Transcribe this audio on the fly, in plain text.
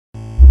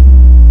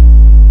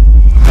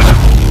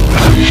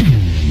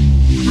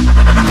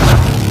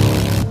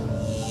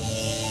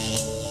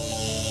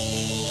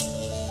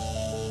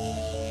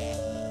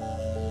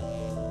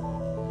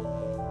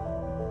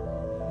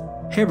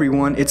Hey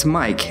everyone, it's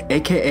Mike,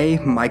 aka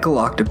Michael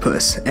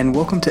Octopus, and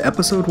welcome to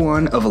episode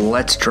 1 of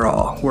Let's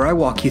Draw, where I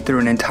walk you through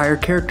an entire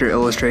character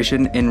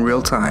illustration in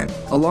real time.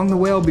 Along the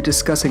way I'll be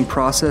discussing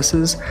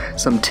processes,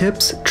 some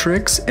tips,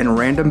 tricks, and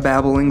random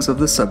babblings of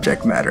the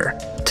subject matter.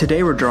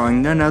 Today we're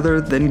drawing none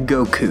other than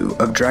Goku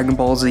of Dragon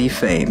Ball Z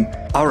fame.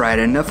 Alright,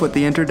 enough with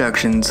the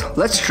introductions,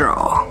 let's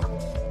draw!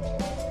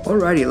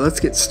 Alrighty, let's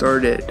get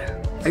started.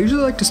 I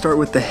usually like to start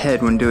with the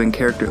head when doing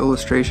character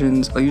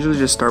illustrations. I'll usually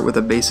just start with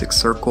a basic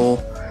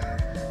circle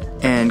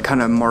and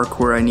kind of mark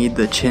where I need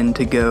the chin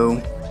to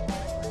go.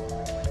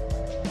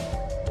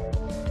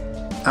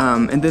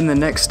 And then the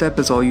next step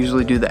is I'll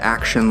usually do the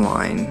action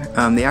line.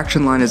 The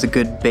action line is a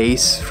good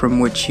base from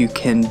which you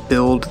can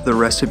build the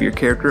rest of your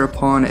character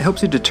upon. It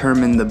helps you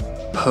determine the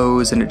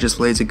pose and it just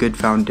lays a good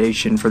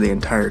foundation for the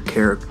entire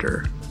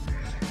character.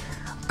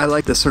 I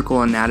like the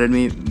circle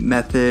anatomy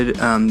method.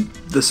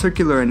 The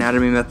circular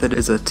anatomy method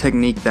is a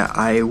technique that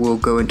I will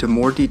go into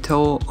more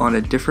detail on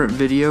a different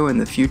video in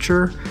the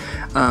future,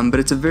 but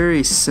it's a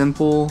very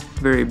simple,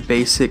 very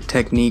basic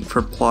technique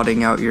for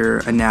plotting out your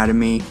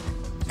anatomy,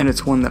 and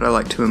it's one that I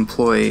like to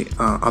employ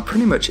on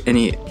pretty much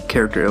any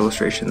character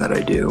illustration that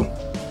I do.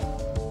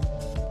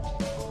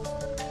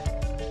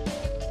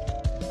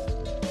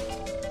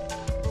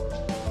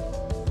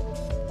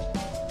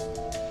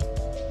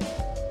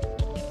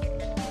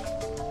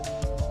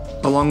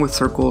 Along with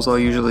circles, I'll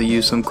usually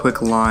use some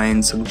quick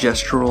lines, some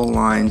gestural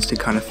lines to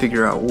kind of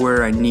figure out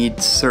where I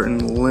need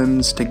certain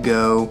limbs to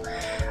go,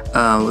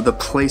 the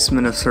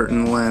placement of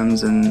certain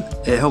limbs, and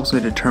it helps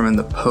me determine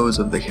the pose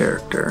of the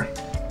character.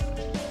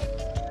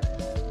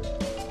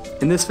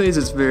 In this phase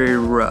it's very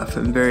rough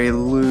and very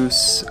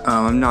loose.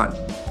 I'm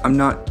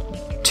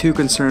not too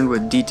concerned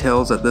with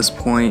details at this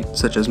point,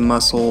 such as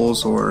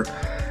muscles or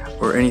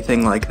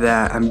anything like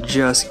that. I'm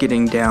just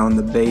getting down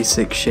the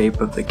basic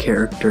shape of the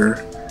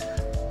character.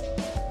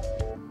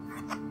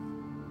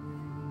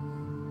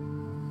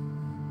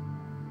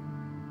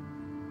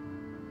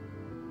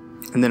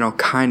 And then I'll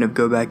kind of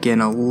go back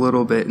in a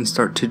little bit and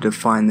start to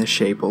define the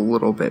shape a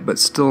little bit, but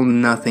still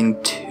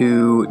nothing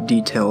too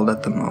detailed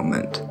at the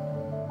moment.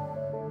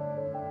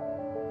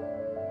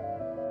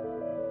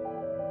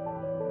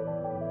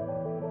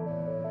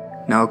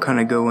 Now I'll kind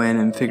of go in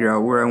and figure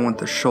out where I want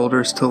the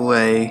shoulders to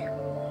lay.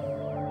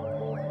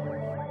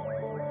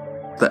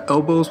 The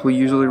elbows will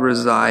usually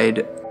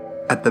reside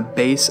at the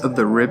base of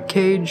the rib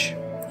cage.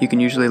 You can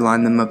usually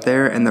line them up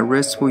there, and the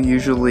wrists will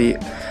usually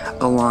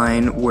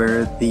align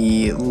where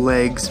the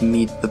legs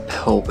meet the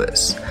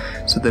pelvis.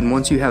 So then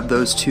once you have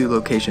those two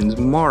locations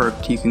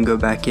marked, you can go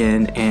back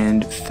in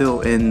and fill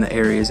in the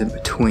areas in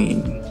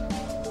between.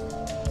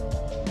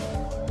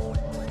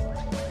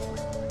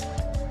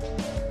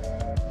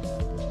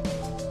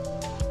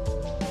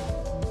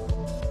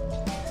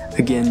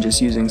 Again,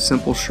 just using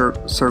simple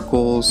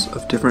circles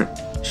of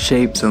different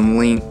shapes and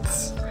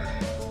lengths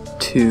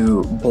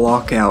to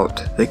block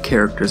out the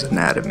character's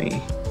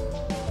anatomy.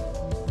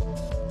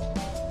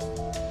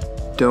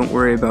 Don't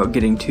worry about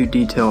getting too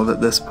detailed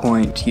at this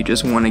point, you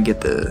just want to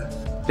get the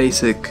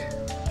basic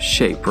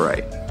shape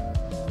right.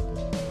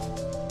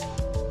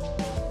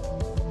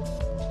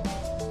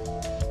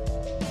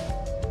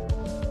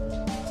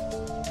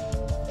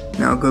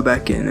 Now I'll go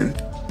back in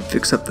and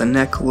fix up the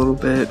neck a little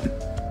bit.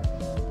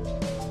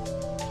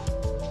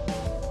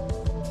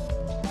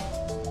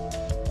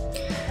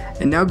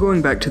 And now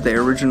going back to the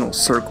original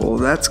circle,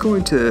 that's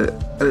going to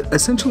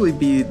essentially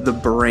be the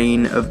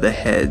brain of the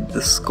head,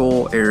 the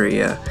skull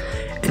area.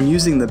 And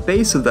using the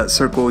base of that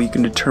circle, you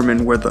can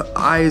determine where the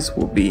eyes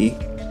will be.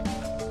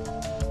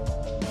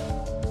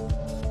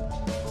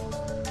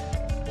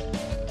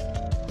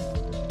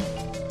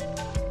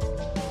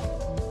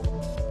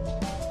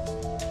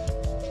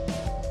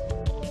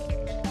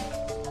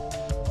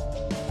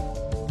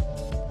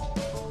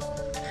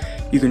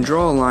 You can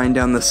draw a line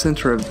down the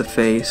center of the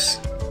face,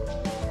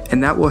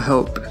 and that will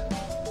help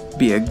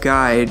be a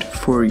guide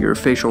for your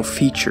facial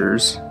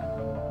features.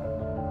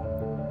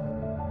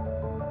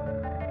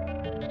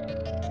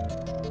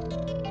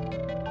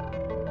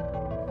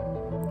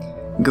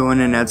 Go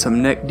in and add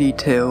some neck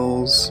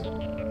details.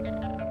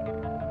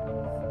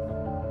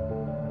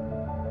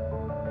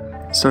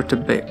 Start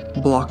to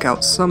block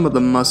out some of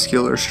the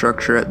muscular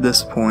structure at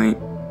this point,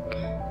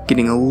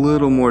 getting a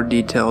little more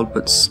detailed,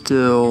 but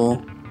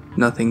still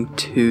nothing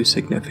too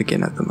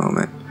significant at the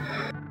moment.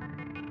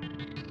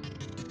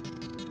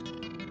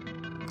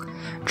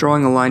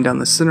 Drawing a line down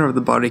the center of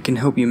the body can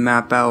help you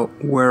map out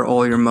where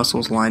all your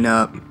muscles line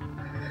up,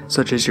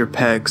 such as your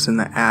pecs and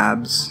the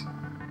abs,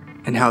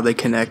 and how they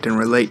connect and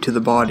relate to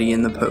the body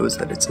in the pose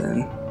that it's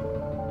in.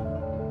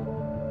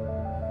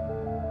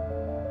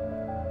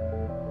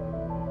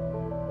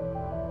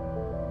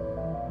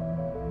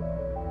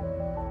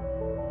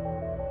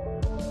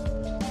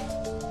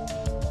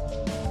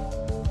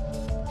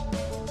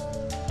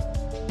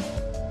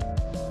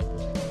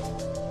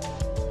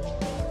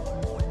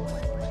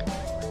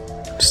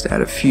 Just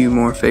add a few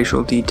more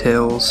facial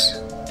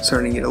details,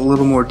 starting to get a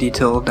little more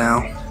detailed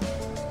now.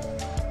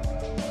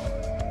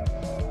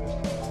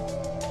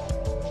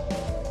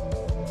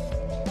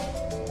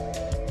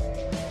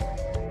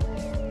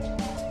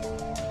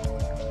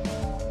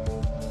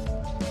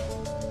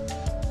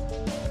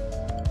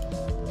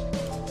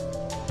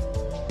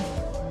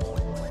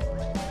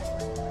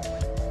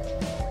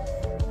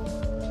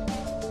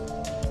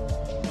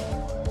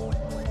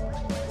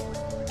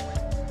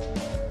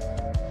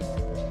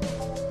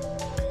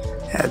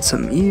 add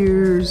some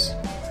ears.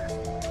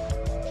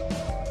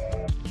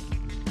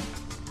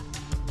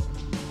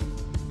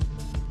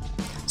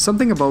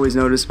 Something I've always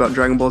noticed about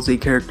Dragon Ball Z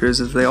characters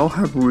is they all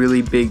have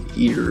really big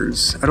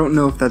ears. I don't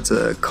know if that's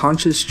a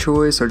conscious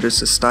choice or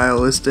just a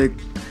stylistic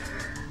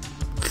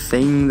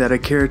thing that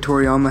Akira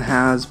Toriyama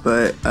has,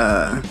 but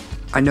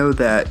I know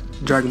that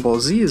Dragon Ball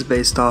Z is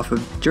based off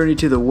of Journey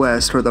to the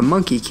West or the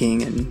Monkey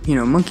King, and you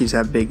know, monkeys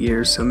have big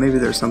ears, so maybe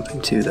there's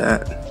something to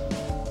that.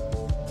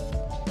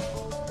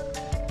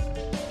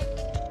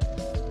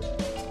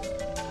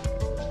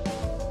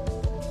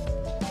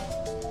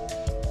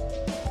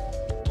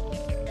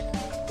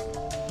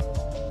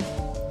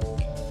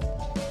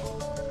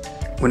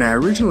 When I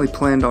originally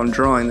planned on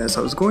drawing this,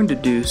 I was going to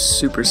do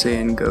Super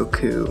Saiyan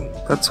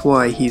Goku. That's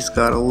why he's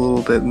got a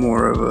little bit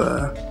more of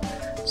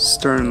a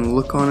stern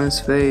look on his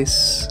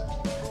face.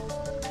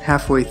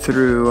 Halfway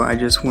through, I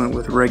just went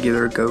with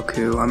regular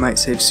Goku. I might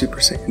save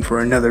Super Saiyan for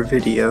another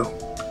video.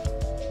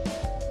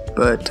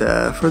 But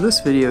for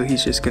this video,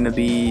 he's just going to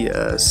be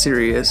a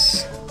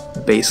serious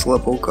base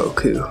level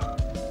Goku.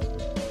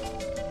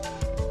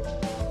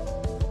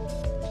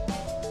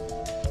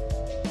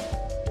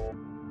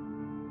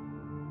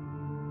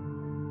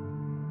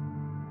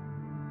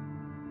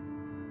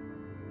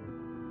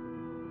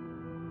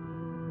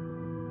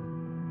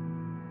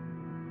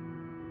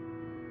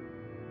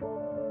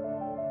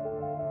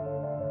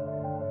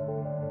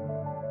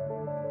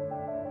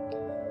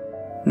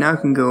 Now I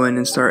can go in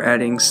and start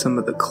adding some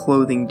of the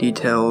clothing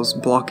details,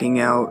 blocking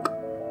out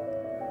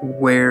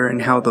where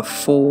and how the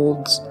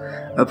folds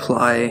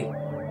apply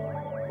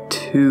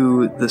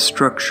to the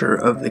structure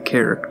of the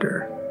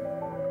character.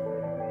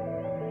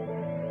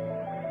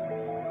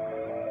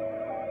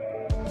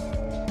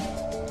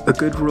 A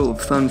good rule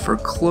of thumb for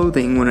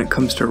clothing when it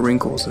comes to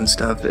wrinkles and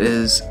stuff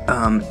is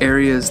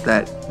areas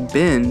that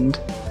bend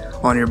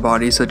on your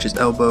body, such as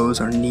elbows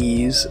or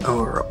knees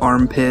or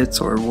armpits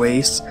or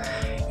waist.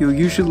 You'll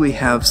usually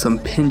have some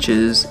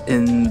pinches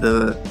in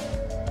the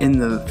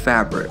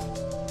fabric.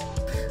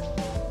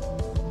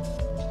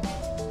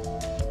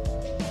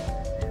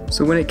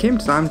 So when it came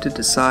time to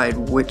decide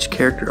which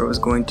character I was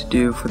going to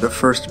do for the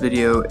first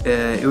video,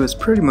 it was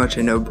pretty much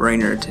a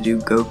no-brainer to do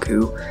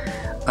Goku.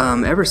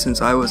 Ever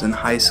since I was in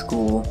high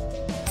school,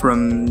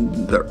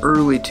 from the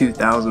early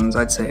 2000s,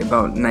 I'd say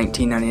about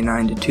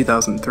 1999 to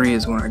 2003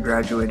 is when I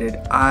graduated,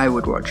 I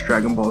would watch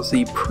Dragon Ball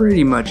Z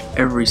pretty much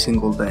every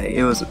single day.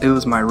 It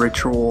was my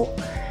ritual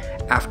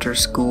after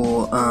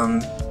school,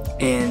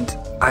 and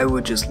I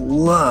would just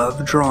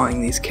love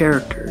drawing these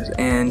characters,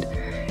 and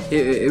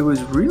it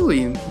was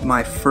really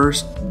my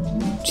first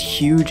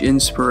huge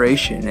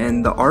inspiration,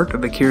 and the art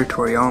of Akira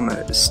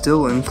Toriyama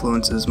still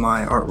influences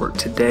my artwork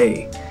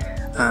today.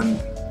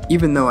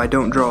 Even though I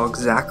don't draw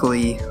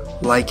exactly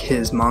like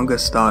his manga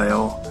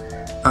style,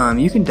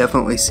 you can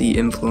definitely see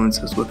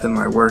influences within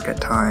my work at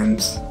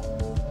times,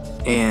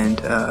 and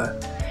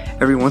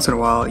every once in a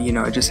while, you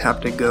know, I just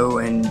have to go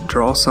and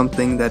draw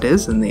something that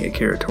is in the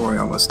Akira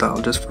Toriyama style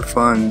just for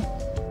fun,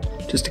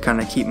 just to kind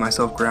of keep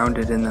myself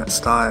grounded in that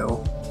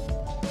style.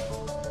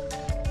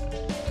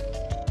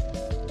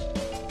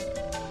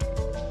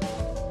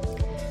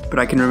 But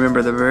I can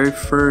remember the very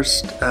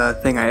first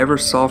thing I ever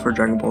saw for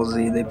Dragon Ball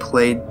Z. They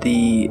played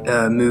the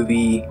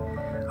movie,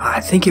 I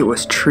think it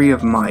was Tree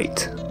of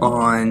Might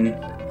on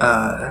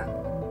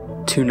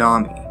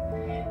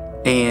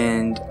Toonami,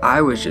 and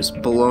I was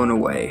just blown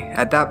away.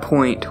 At that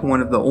point,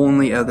 one of the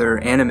only other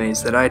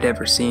animes that I'd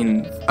ever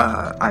seen,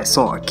 I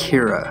saw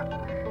Akira.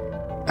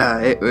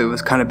 It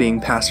was kind of being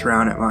passed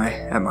around at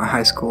my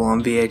high school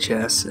on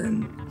VHS,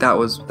 and that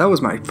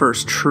was my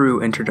first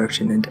true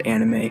introduction into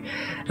anime.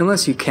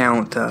 Unless you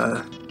count,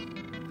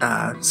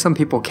 some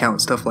people count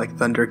stuff like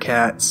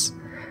Thundercats.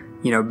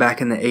 You know, back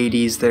in the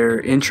 80s,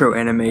 their intro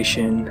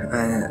animation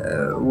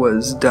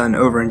was done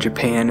over in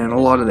Japan, and a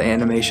lot of the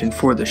animation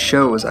for the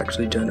show was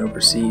actually done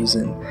overseas,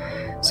 and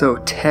so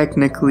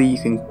technically you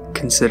can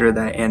consider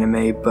that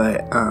anime,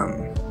 but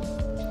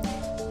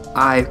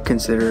I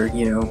consider,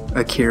 you know,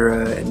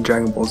 Akira and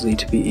Dragon Ball Z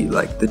to be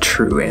like the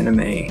true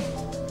anime,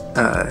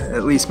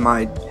 at least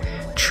my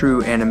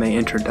true anime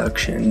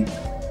introduction.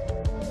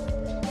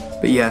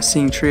 But yeah,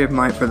 seeing Tree of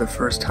Might for the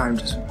first time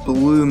just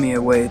blew me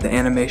away. The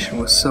animation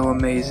was so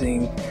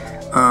amazing.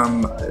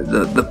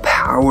 The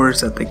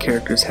powers that the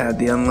characters had,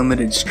 the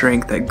unlimited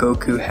strength that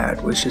Goku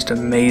had was just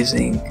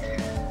amazing.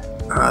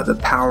 The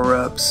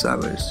power-ups, I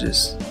was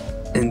just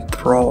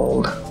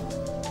enthralled.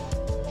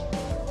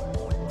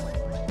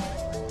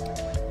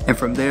 And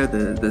from there,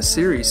 the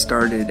series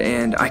started,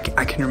 and I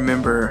can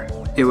remember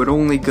it would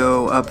only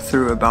go up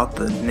through about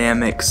the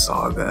Namek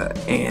saga,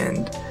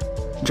 and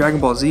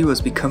Dragon Ball Z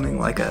was becoming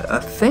like a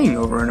thing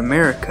over in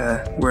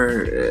America,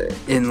 where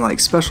in like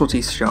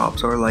specialty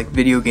shops or like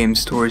video game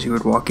stores you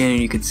would walk in and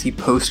you could see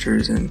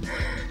posters, and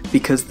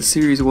because the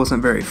series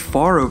wasn't very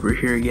far over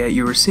here yet,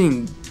 you were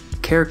seeing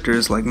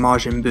characters like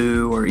Majin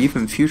Buu or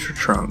even Future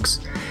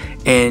Trunks,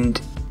 and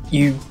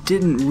you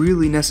didn't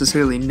really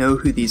necessarily know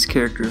who these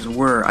characters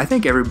were. I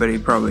think everybody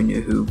probably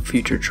knew who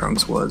Future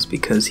Trunks was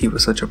because he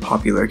was such a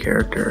popular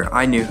character.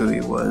 I knew who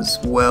he was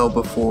well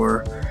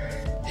before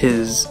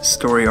his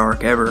story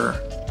arc ever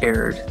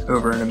aired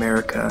over in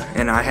America,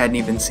 and I hadn't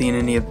even seen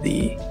any of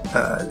the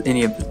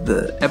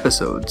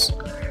episodes.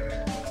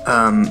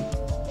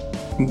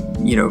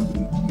 You know,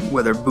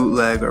 whether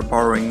bootleg or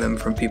borrowing them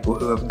from people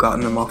who have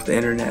gotten them off the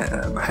internet.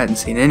 I hadn't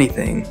seen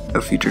anything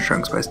of Future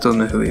Trunks, but I still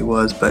knew who he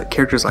was. But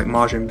characters like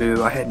Majin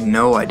Buu, I had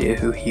no idea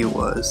who he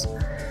was.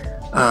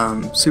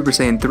 Super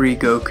Saiyan 3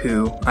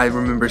 Goku, I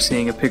remember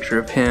seeing a picture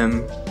of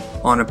him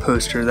on a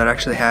poster that I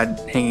actually had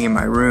hanging in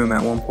my room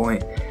at one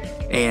point,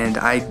 and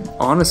I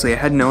honestly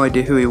had no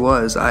idea who he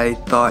was. I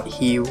thought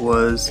he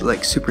was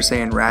like Super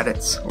Saiyan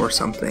Raditz or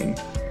something,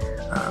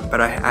 but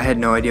I had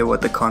no idea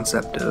what the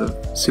concept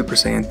of Super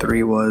Saiyan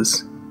 3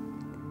 was.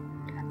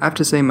 I have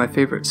to say my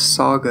favorite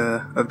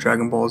saga of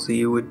Dragon Ball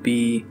Z would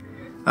be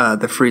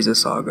the Frieza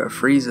saga.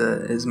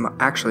 Frieza is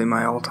actually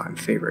my all-time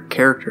favorite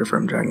character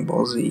from Dragon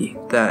Ball Z.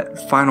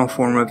 That final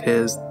form of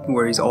his,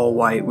 where he's all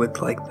white with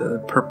like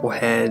the purple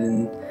head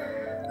and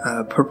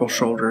purple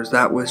shoulders,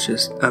 that was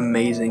just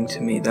amazing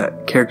to me.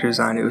 That character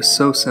design, it was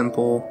so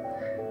simple,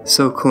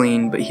 so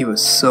clean, but he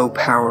was so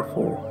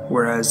powerful.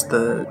 Whereas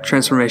the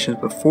transformations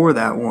before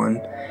that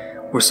one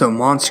were so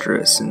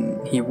monstrous,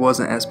 and he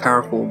wasn't as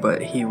powerful,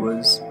 but he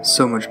was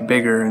so much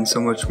bigger and so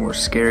much more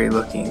scary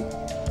looking.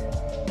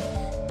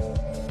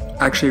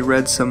 I actually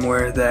read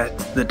somewhere that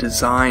the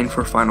design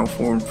for Final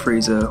Form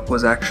Frieza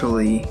was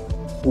actually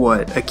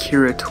what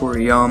Akira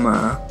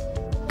Toriyama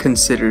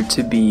considered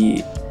to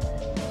be,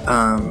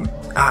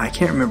 I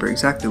can't remember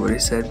exactly what he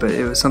said, but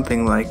it was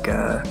something like,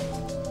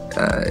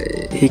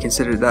 he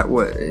considered that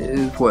what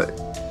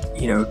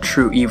you know,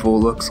 true evil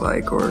looks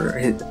like,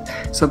 or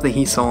something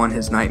he saw in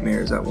his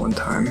nightmares at one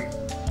time.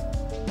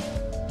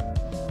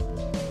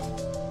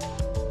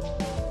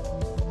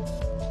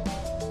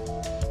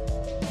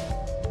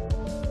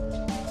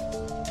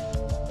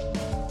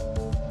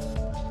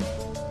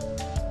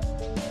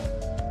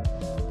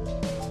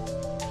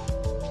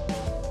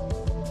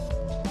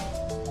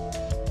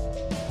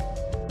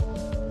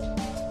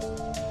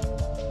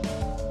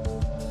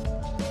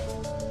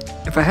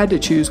 If I had to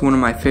choose one of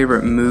my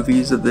favorite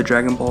movies of the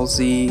Dragon Ball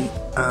Z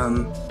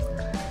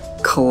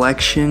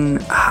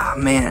collection,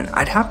 man,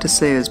 I'd have to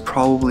say is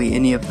probably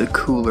any of the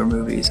Cooler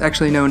movies.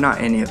 Actually, no,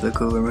 not any of the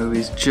Cooler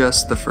movies,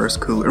 just the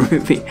first Cooler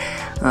movie.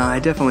 I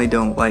definitely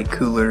don't like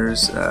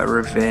Cooler's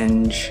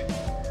Revenge,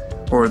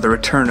 or The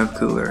Return of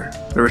Cooler.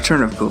 The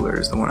Return of Cooler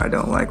is the one I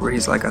don't like, where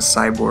he's like a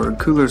cyborg.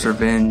 Cooler's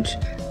Revenge,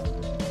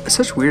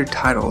 such weird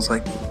titles,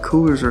 like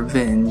Cooler's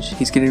Revenge.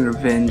 He's getting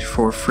revenge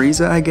for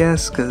Frieza, I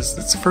guess, because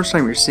it's the first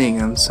time you're seeing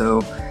him,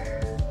 so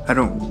I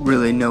don't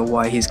really know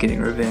why he's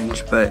getting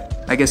revenge, but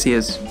I guess he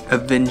is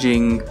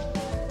avenging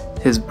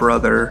his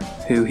brother,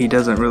 who he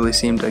doesn't really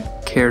seem to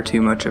care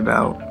too much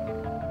about.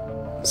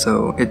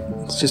 So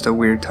it's just a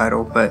weird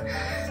title, but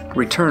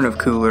Return of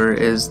Cooler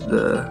is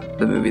the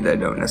movie that I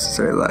don't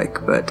necessarily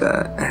like. But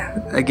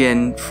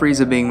again,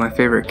 Frieza being my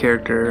favorite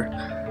character,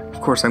 of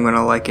course I'm going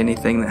to like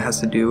anything that has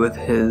to do with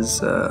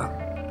his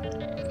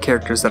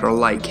characters that are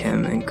like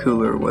him, and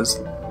Cooler was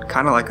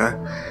kind of like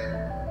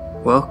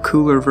a, well,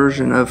 cooler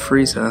version of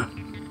Frieza.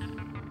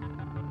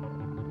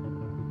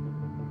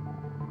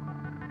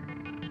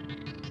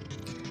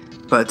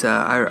 But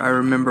I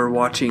remember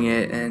watching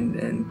it,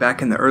 and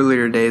back in the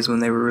earlier days when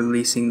they were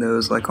releasing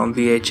those like on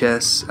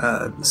VHS,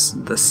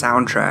 the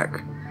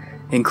soundtrack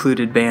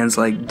included bands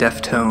like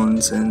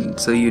Deftones, and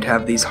so you'd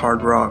have these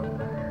hard rock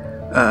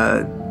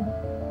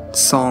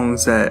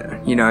songs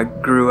that, you know, I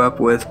grew up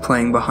with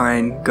playing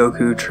behind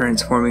Goku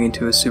transforming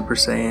into a Super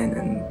Saiyan,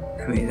 and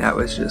I mean that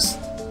was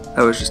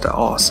just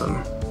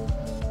awesome.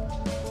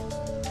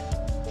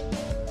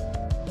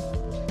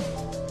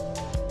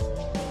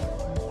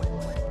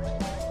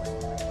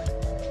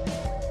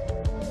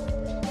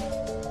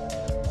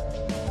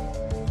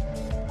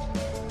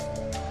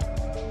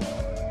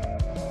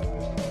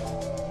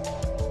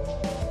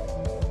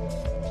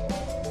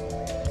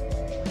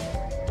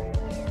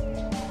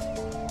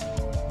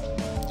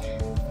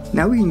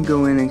 Now we can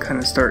go in and kind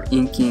of start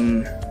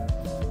inking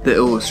the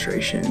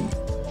illustration.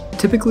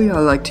 Typically I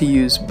like to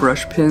use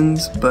brush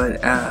pens,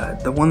 but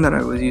the one that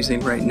I was using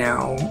right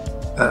now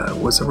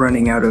was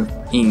running out of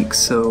ink,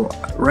 so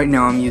right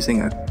now I'm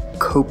using a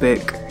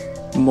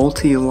Copic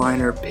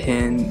multi-liner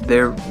pen.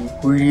 They're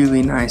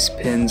really nice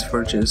pens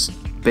for just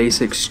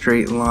basic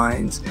straight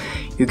lines.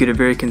 You get a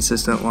very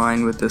consistent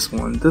line with this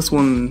one. This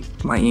one,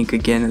 my ink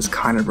again is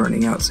kind of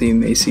running out, so you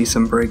may see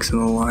some breaks in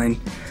the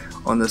line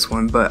on this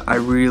one, but I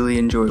really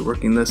enjoy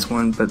working this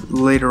one. But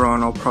later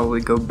on I'll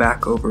probably go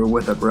back over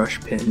with a brush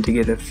pen to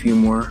get a few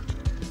more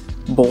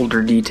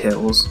bolder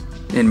details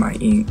in my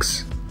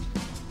inks.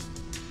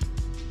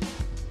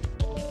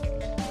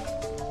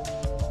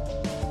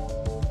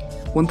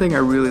 One thing I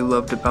really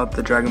loved about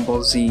the Dragon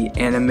Ball Z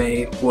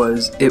anime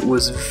was it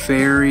was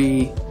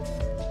very,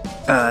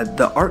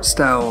 the art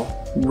style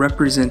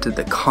represented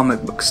the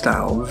comic book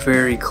style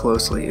very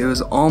closely. It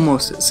was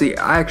almost, see,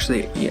 I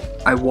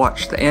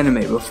watched the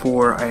anime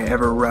before I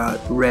ever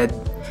read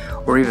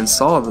or even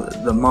saw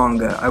the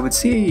manga. I would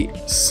see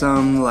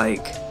some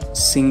like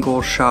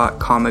single shot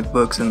comic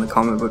books in the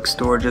comic book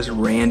store just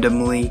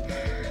randomly,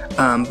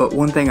 but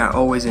one thing I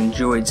always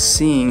enjoyed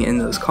seeing in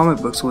those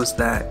comic books was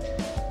that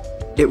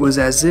it was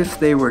as if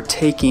they were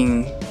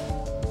taking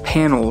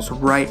panels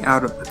right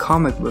out of the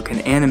comic book and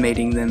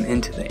animating them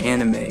into the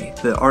anime.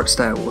 The art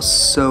style was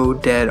so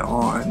dead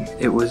on,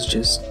 it was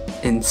just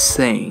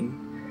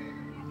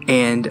insane.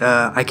 And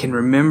I can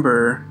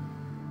remember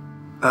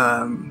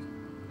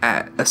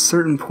at a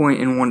certain point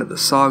in one of the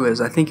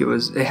sagas, I think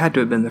it had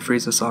to have been the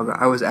Frieza saga,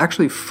 I was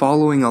actually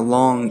following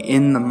along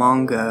in the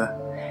manga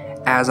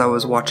as I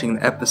was watching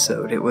the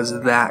episode. It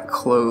was that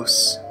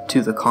close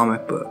to the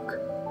comic book.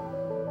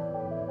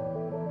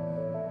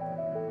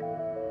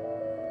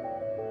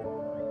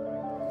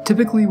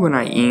 Typically when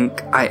I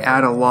ink, I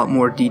add a lot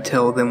more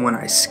detail than when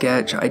I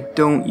sketch. I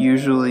don't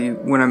usually,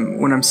 when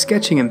I'm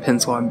sketching in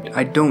pencil,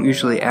 I don't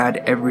usually add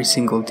every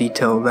single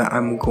detail that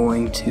I'm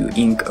going to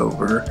ink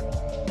over.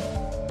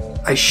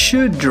 I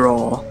should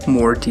draw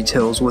more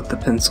details with the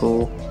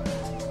pencil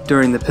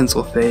during the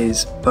pencil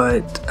phase,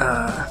 but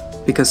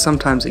because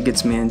sometimes it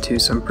gets me into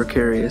some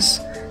precarious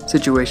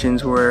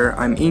situations where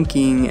I'm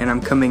inking and I'm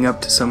coming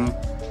up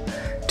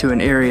to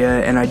an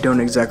area and I don't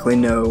exactly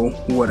know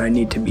what I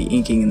need to be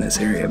inking in this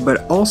area,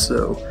 but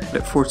also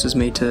it forces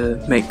me to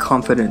make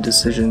confident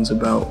decisions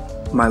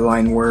about my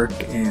line work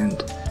and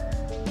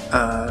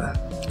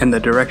the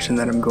direction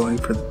that I'm going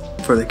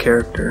for the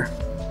character.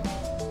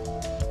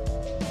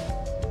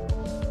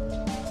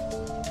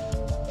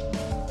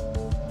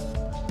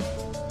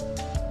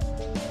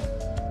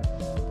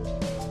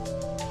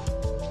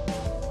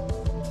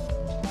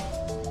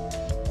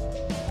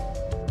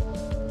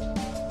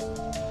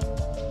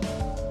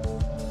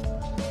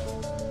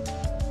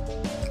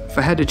 If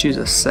I had to choose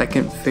a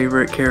second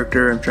favorite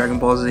character of Dragon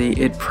Ball Z,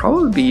 it'd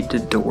probably be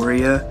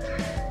Dodoria,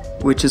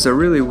 which is a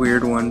really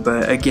weird one,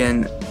 but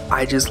again,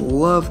 I just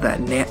love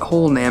that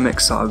whole Namek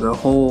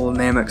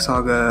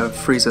saga,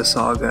 Frieza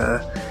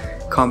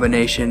saga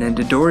combination, and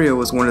Dodoria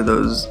was one of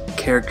those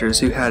characters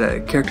who had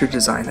a character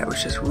design that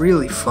was just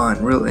really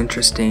fun, real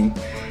interesting,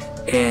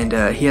 and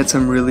he had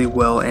some really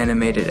well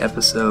animated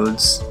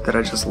episodes that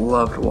I just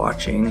loved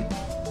watching.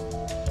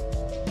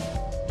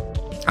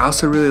 I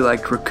also really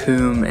liked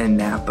Raccoon and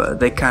Nappa.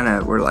 They kind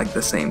of were like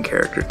the same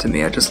character to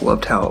me. I just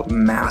loved how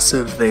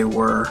massive they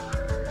were.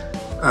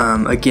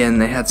 Again,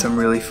 they had some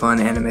really fun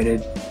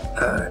animated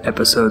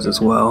episodes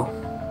as well.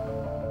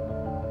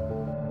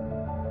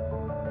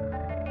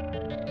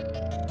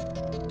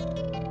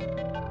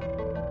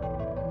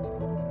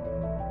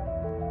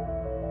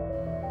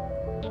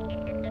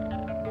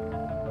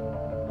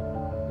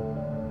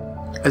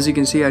 As you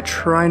can see, I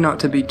try not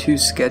to be too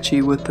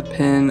sketchy with the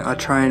pen. I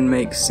try and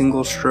make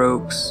single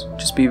strokes,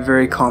 just be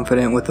very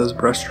confident with those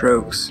brush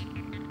strokes.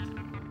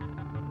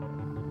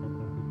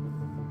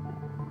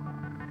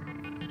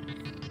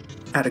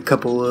 Add a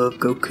couple of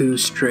Goku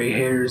stray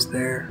hairs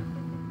there.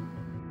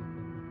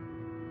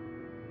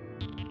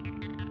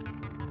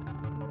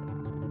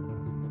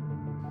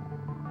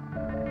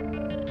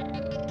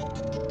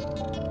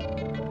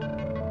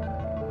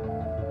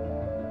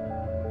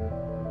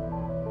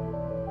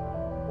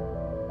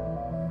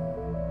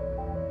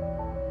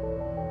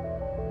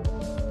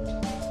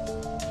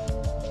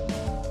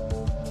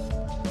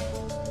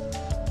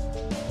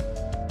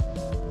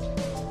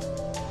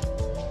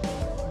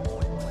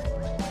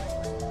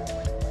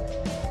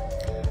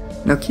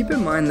 Now keep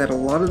in mind that a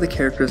lot of the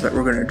characters that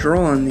we're going to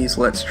draw in these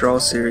Let's Draw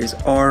series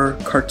are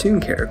cartoon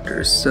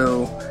characters,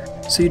 so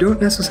you don't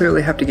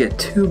necessarily have to get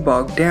too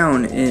bogged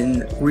down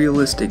in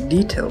realistic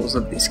details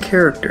of these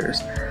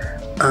characters.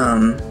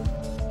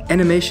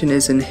 Animation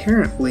is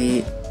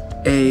inherently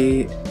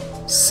a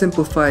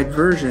simplified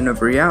version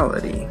of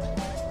reality.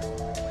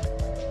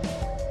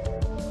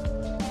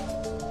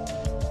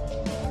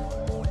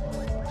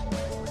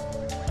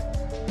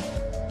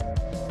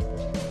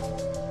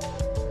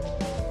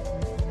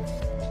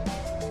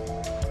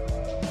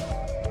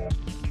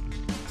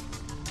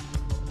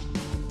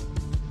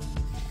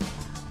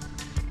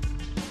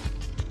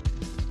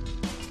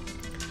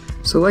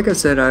 So like I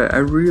said, I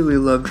really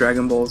love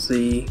Dragon Ball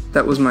Z.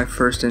 That was my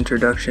first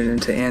introduction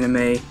into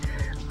anime,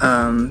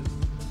 and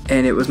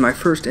it was my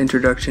first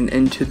introduction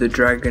into the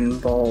Dragon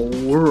Ball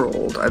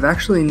world. I've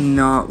actually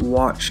not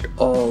watched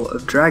all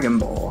of Dragon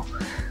Ball.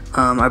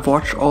 I've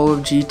watched all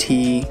of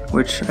GT,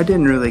 which I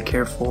didn't really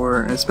care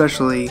for,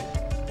 especially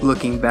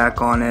looking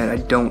back on it.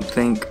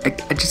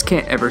 I just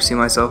can't ever see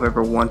myself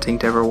ever wanting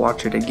to ever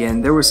watch it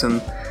again. There were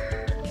some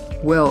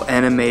well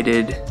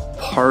animated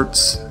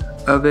parts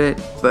of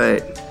it,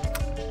 but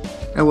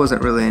it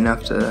wasn't really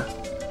enough to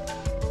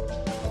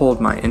hold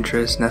my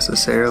interest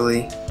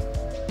necessarily.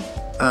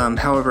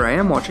 However, I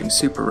am watching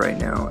Super right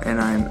now,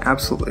 and I'm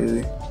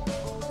absolutely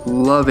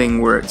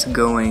loving where it's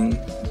going.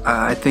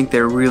 I think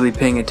they're really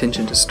paying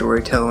attention to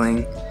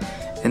storytelling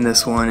in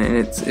this one, and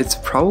it's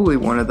probably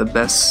one of the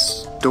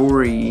best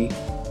story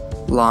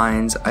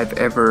lines I've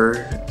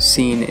ever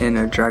seen in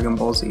a Dragon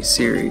Ball Z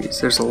series.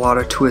 There's a lot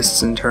of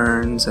twists and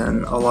turns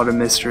and a lot of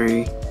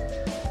mystery,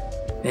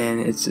 and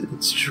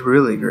it's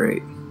really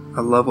great.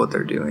 I love what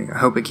they're doing. I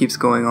hope it keeps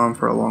going on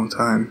for a long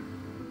time.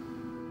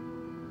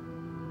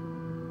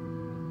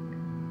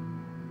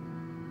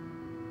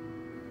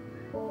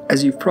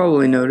 As you've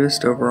probably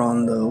noticed over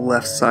on the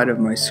left side of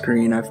my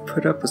screen, I've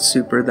put up a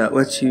super that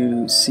lets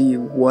you see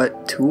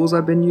what tools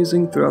I've been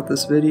using throughout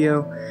this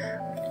video.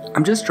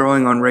 I'm just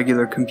drawing on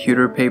regular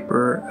computer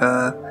paper.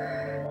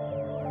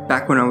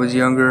 Back when I was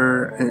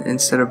younger,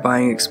 instead of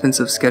buying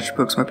expensive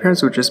sketchbooks, my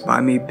parents would just buy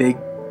me big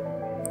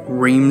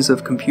reams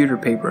of computer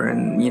paper,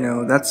 and you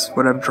know, that's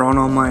what I've drawn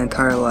on my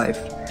entire life.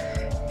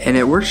 And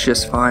it works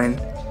just fine.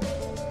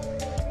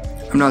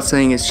 I'm not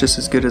saying it's just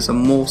as good as a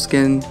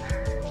moleskin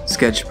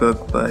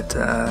sketchbook, but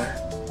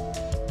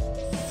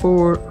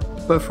for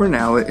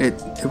now it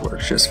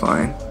works just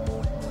fine.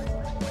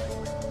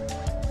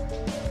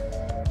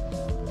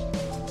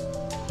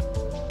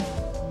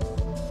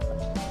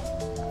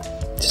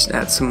 Just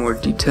add some more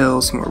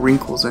details, some more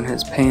wrinkles in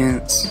his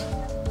pants.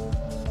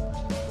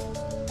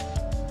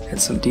 Add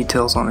some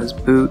details on his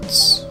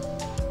boots.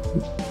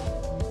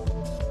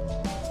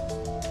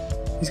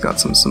 He's got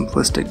some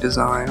simplistic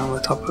design on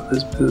the top of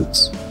his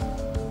boots.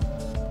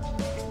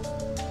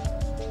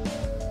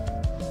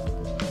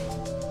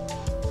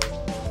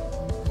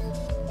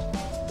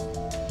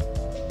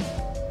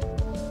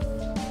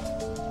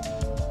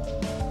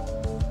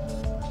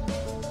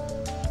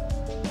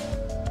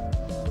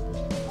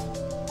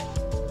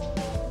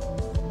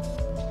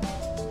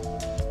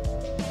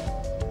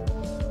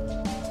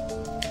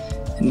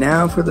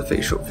 Now for the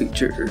facial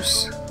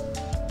features.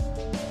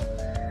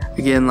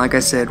 Again, like I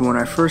said, when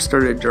I first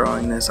started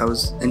drawing this, I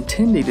was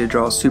intending to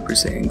draw Super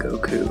Saiyan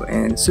Goku,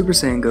 and Super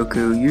Saiyan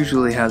Goku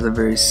usually has a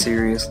very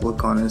serious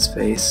look on his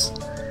face.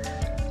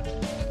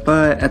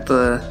 But at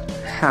the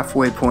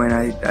halfway point,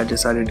 I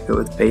decided to go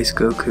with base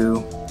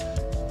Goku.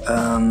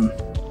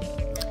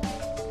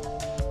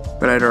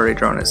 But I'd already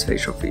drawn his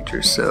facial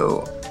features,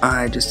 so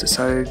I just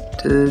decided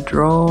to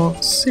draw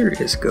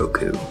serious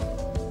Goku.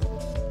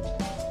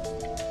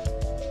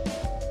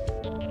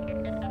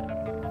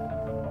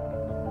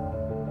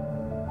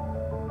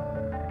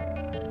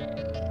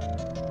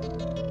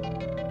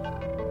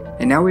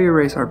 And now we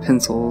erase our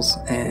pencils,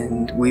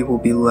 and we will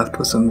be left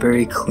with some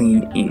very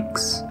clean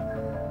inks.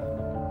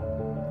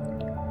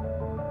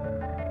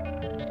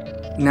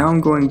 Now I'm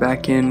going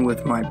back in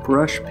with my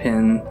brush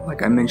pen,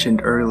 like I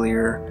mentioned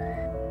earlier,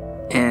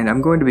 and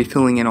I'm going to be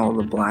filling in all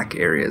the black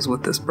areas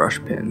with this brush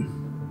pen.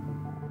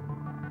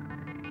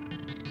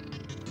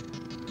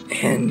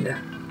 And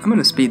I'm going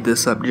to speed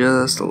this up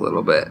just a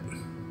little bit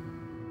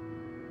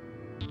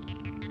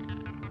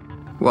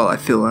while I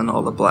fill in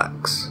all the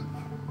blacks.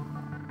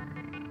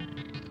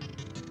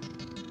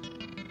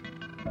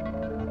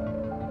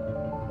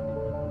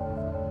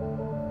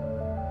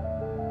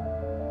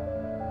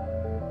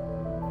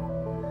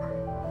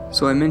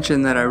 So I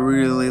mentioned that I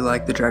really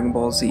like the Dragon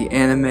Ball Z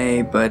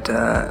anime, but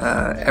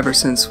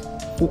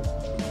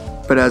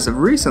but as of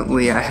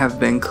recently, I have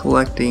been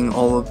collecting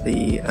all of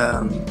the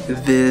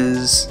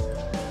Viz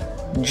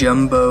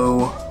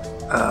Jumbo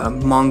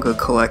manga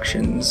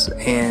collections,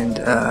 and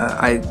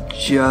I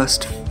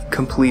just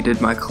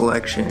completed my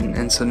collection,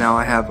 and so now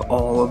I have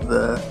all of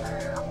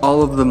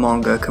the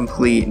manga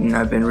complete, and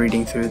I've been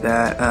reading through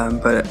that.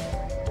 But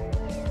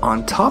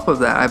on top of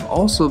that, I've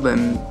also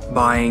been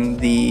buying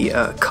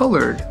the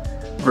colored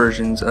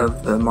versions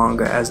of the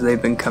manga as they've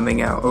been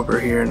coming out over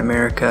here in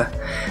America,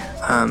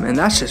 and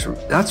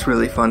that's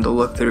really fun to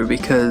look through,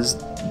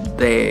 because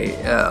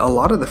a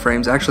lot of the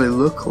frames actually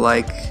look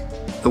like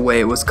the way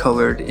it was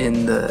colored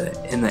in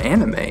the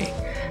anime.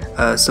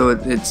 So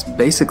it's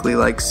basically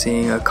like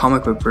seeing a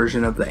comic book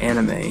version of the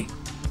anime.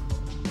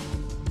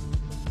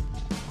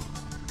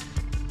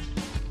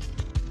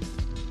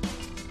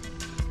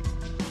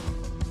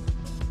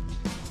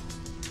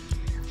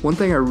 One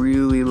thing I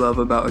really love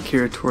about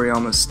Akira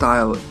Toriyama's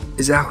style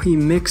is how he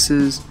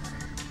mixes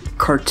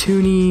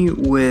cartoony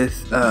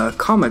with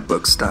comic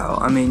book style.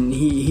 I mean,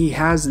 he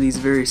has these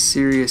very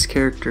serious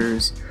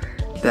characters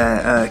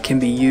that can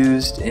be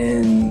used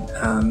in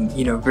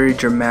very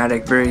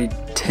dramatic, very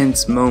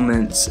tense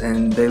moments,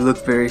 and they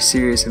look very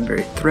serious and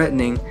very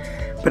threatening,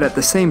 but at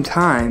the same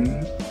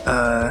time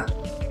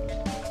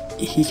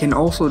he can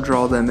also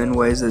draw them in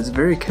ways that's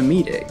very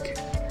comedic.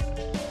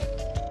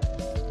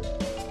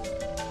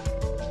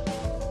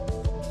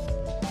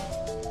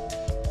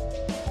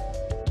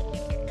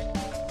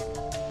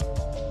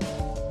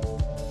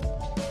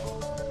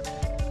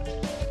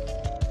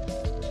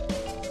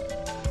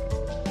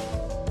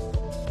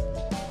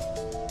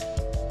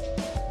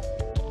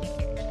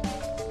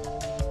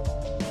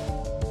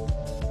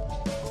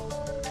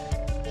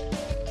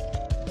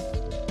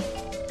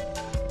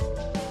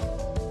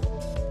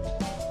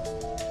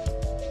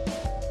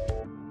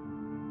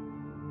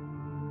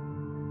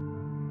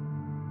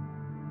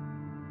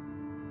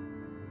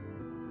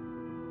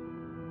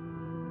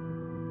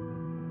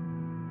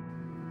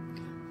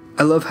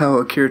 I love how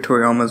Akira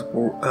Toriyama's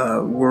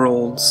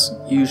worlds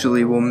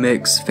usually will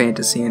mix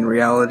fantasy and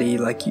reality.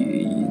 Like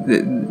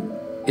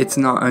it's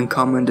not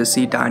uncommon to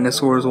see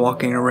dinosaurs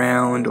walking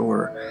around,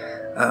 or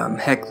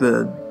heck,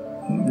 the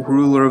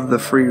ruler of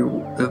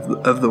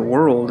the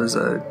world is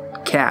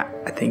a cat.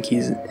 I think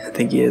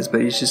he is,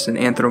 but he's just an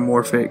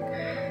anthropomorphic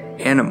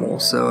animal.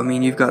 So I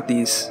mean, you've got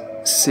these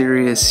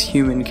serious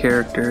human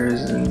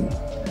characters, and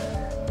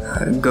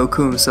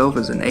Goku himself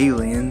is an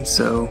alien.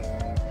 So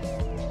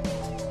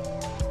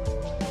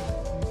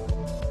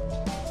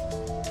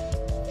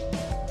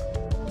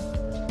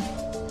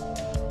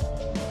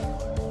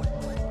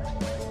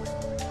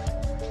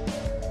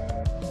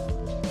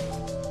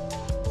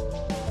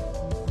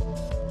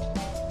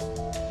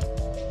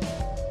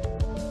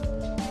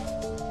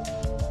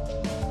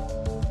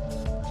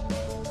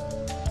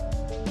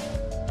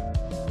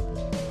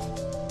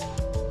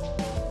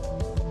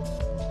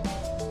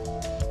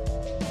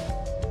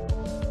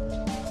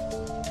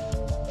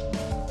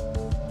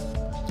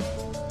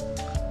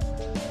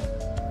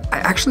I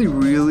actually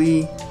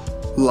really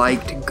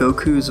liked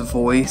Goku's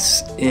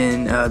voice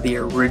in the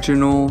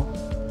original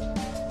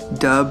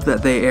dub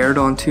that they aired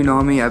on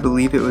Toonami. I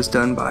believe it was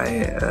done by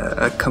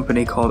a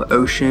company called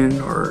Ocean,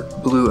 or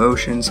Blue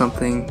Ocean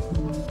something.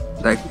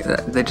 Like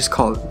they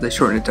shortened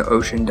it to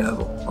Ocean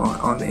Dub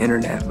on the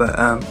internet.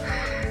 But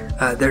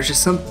there's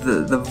just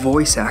the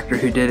voice actor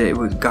who did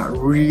it got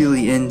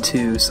really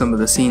into some of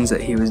the scenes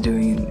that he was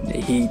doing.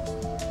 He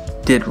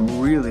did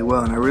really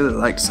well, and I really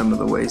liked some of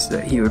the ways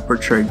that he would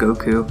portray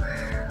Goku.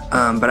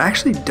 But I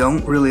actually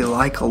don't really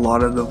like a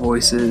lot of the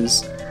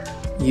voices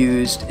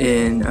used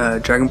in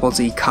Dragon Ball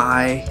Z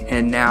Kai,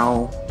 and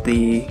now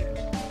the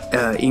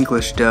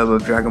English dub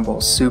of Dragon Ball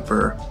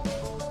Super.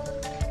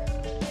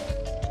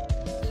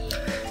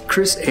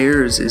 Chris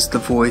Ayres is the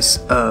voice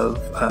of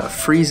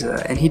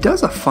Frieza, and he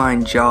does a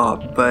fine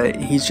job, but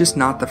he's just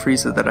not the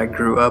Frieza that I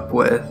grew up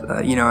with.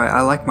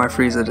 I like my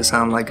Frieza to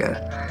sound like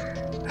a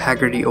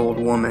haggardy old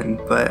woman,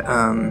 but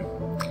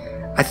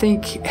I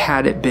think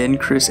had it been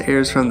Chris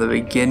Ayres from the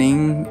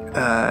beginning,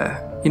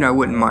 I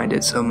wouldn't mind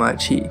it so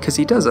much, because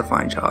he does a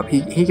fine job.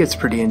 He gets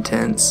pretty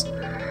intense,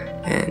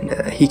 and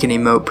he can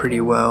emote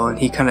pretty well, and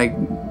he kind of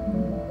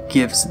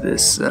gives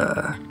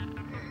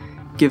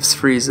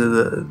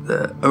Frieza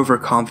the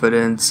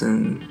overconfidence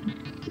and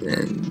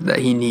that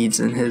he needs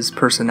in his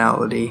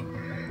personality,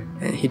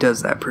 and he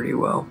does that pretty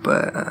well.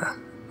 But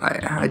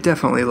I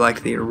definitely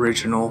like the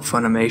original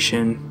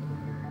Funimation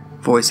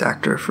voice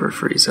actor for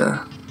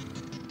Frieza.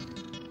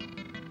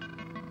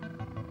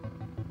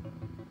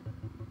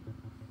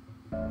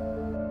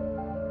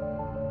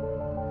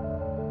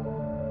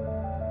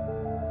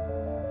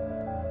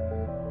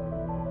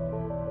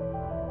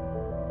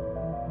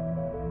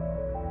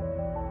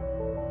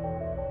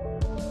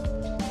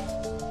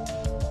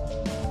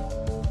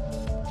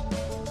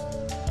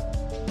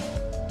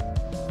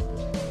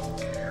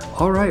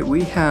 Alright,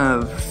 we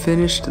have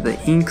finished the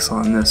inks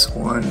on this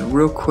one.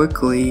 Real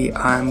quickly,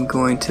 I'm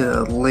going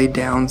to lay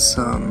down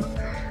some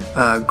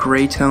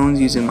gray tones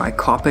using my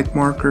Copic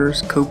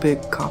markers.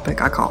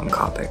 Copic? I call them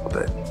Copic,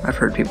 but I've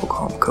heard people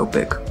call them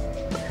Copic.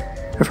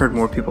 I've heard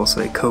more people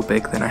say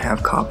Copic than I have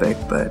Copic,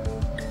 but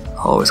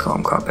I'll always call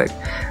them Copic.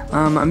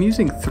 I'm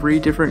using 3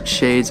 different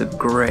shades of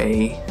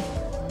gray.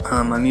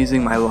 I'm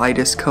using my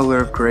lightest color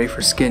of gray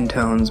for skin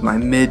tones, my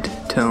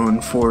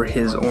mid-tone for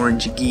his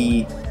orange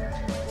gi,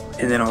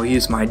 and then I'll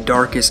use my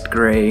darkest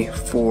gray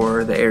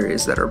for the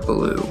areas that are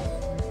blue.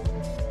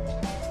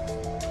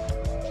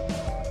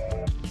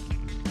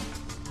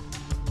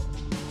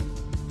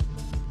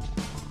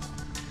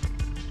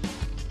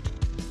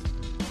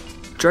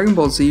 Dragon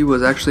Ball Z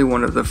was actually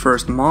one of the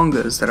first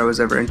mangas that I was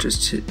ever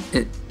introduced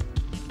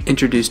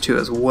to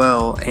as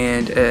well,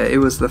 and it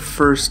was the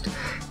first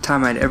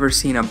time I'd ever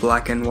seen a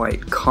black and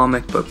white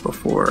comic book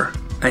before.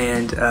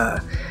 And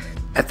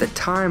at the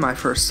time I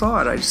first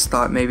saw it, I just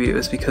thought maybe it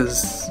was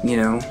because,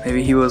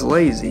 maybe he was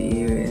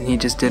lazy and he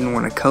just didn't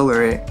want to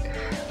color it.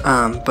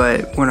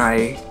 But when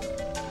I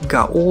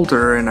got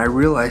older and I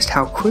realized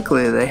how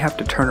quickly they have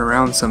to turn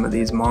around some of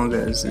these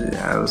mangas,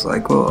 I was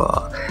like,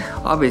 well,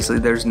 obviously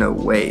there's no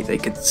way they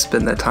could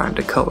spend the time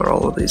to color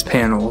all of these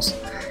panels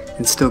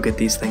and still get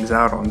these things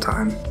out on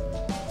time.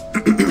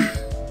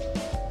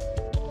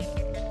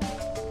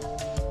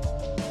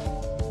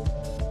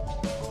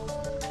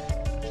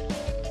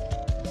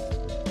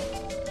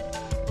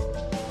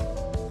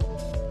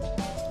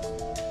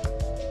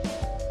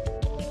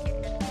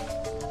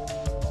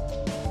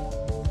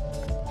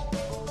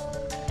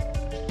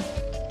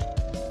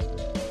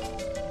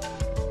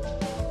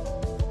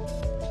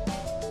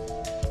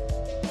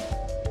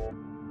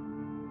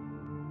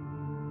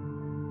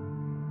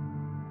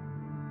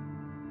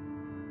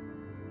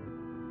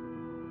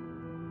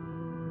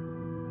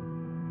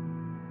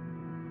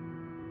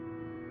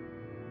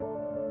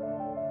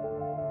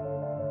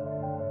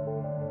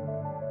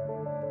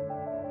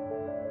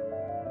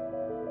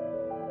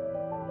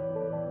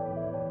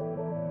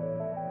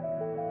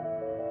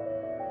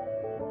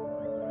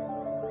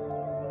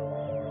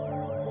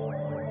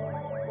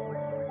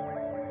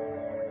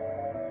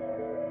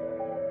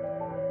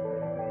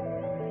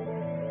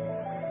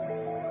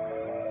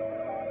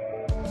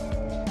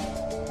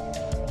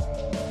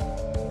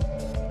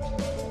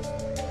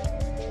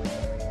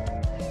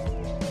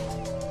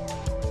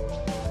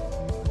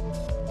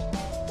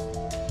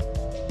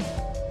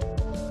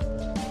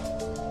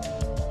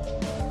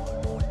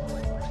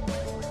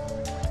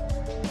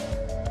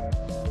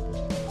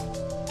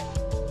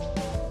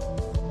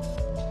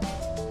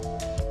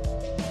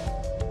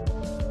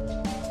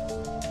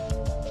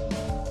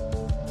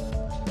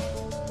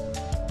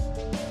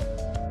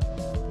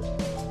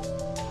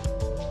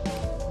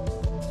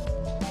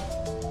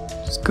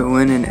 go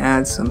in and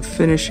add some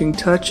finishing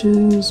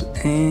touches,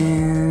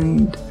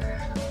 and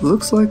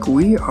looks like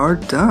we are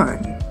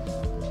done.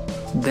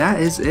 That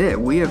is it.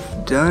 We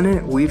have done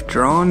it. We've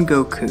drawn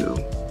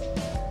Goku.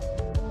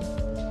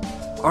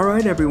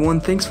 Alright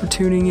everyone, thanks for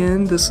tuning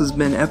in. This has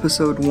been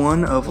episode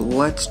 1 of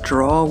Let's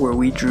Draw, where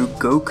we drew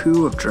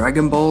Goku of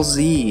Dragon Ball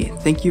Z.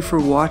 Thank you for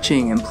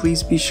watching, and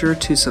please be sure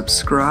to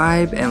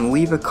subscribe and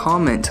leave a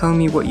comment telling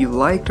me what you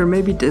liked or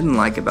maybe didn't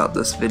like about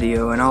this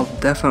video, and I'll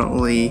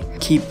definitely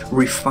keep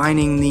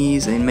refining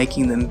these and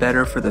making them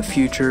better for the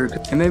future,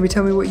 and maybe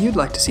tell me what you'd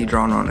like to see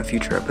drawn on a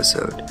future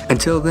episode.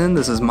 Until then,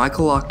 this is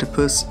Michael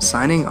Octopus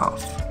signing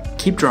off.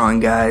 Keep drawing,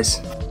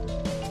 guys.